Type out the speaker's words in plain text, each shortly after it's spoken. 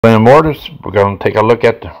In Mortis, we're going to take a look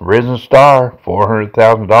at the Risen Star,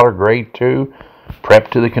 $400,000 grade 2, prep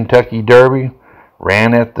to the Kentucky Derby,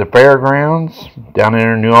 ran at the Fairgrounds down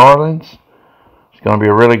in New Orleans. It's going to be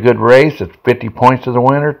a really good race. It's 50 points to the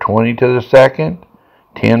winner, 20 to the second,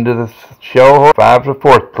 10 to the show, 5 to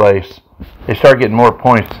fourth place. They start getting more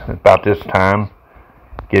points about this time,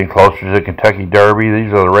 getting closer to the Kentucky Derby.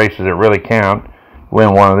 These are the races that really count.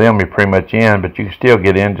 Win one of them, you're pretty much in, but you can still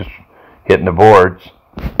get in just hitting the boards.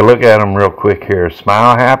 Look at them real quick here.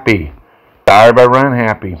 Smile Happy, Tired by Run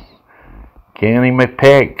Happy, Kenny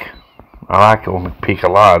McPeak. I like old McPeak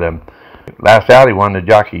a lot. Last out he won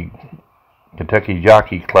the Kentucky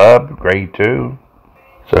Jockey Club, grade 2.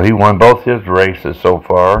 So he won both his races so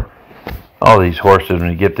far. All these horses,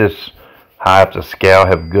 when you get this high up the scale,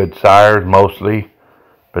 have good sires mostly.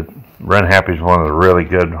 But Run Happy is one of the really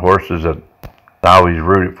good horses that I always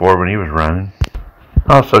rooted for when he was running.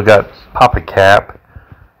 Also got Papa Cap.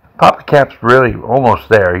 Papa Cap's really almost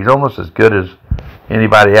there. He's almost as good as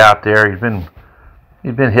anybody out there. He's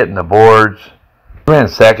been hitting the boards. He ran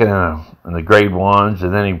second in the grade 1s,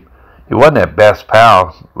 and then he won that Best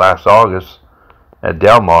Pal last August at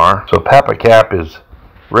Del Mar. So Papa Cap is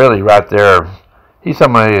really right there. He's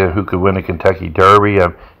somebody who could win the Kentucky Derby.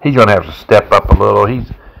 He's going to have to step up a little.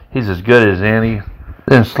 He's as good as any.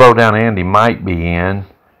 Then Slow Down Andy might be in.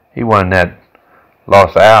 He won that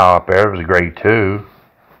Los Al up there. It was a grade 2.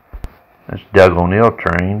 That's Doug O'Neill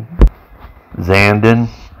trained. Zandon,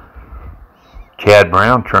 Chad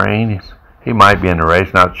Brown trained. He might be in the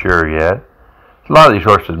race, not sure yet. A lot of these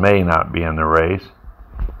horses may not be in the race.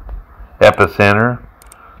 Epicenter,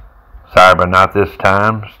 Sorry But Not This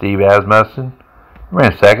Time, Steve Asmussen.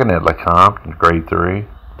 Ran second at LeCompte in grade 3.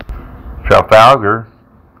 Trafalgar,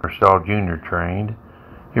 Purcell Jr. trained.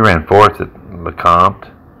 He ran 4th at LeCompte.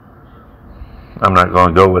 I'm not going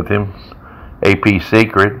to go with him. AP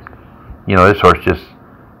Secret. You know, this horse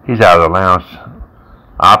he's out of the allowance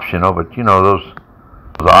optional, but you know, those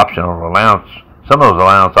optional allowance, some of those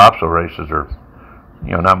allowance optional races are,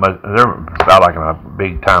 you know, not much, they're about like a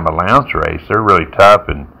big time allowance race. They're really tough,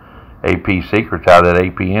 and AP Secret's out of that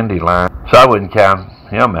AP Indy line. So I wouldn't count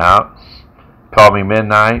him out. Call Me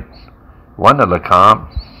Midnight, won the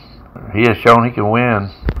LeCompte. He has shown he can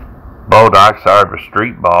win. Bulldog, Sorry But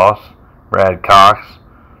Street Boss, Brad Cox.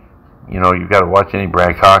 You know, you've got to watch any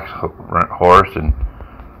Brad Cox horse, and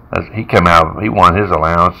he won his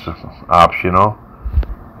allowance optional.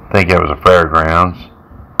 I think it was a Fairgrounds.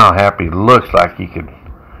 How Happy looks like he could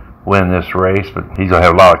win this race, but he's going to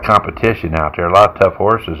have a lot of competition out there, a lot of tough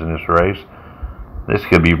horses in this race. This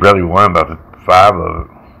could be really won by five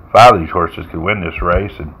of these horses could win this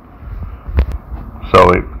race, and so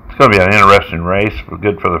it's going to be an interesting race,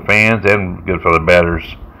 good for the fans and good for the bettors.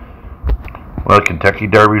 Well, the Kentucky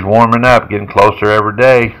Derby's warming up, getting closer every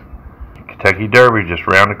day. Kentucky Derby just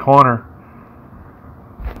around the corner.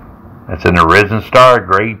 That's in the Risen Star,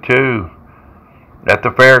 grade 2, at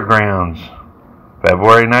the Fairgrounds,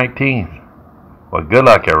 February 19th. Well, good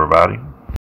luck, everybody.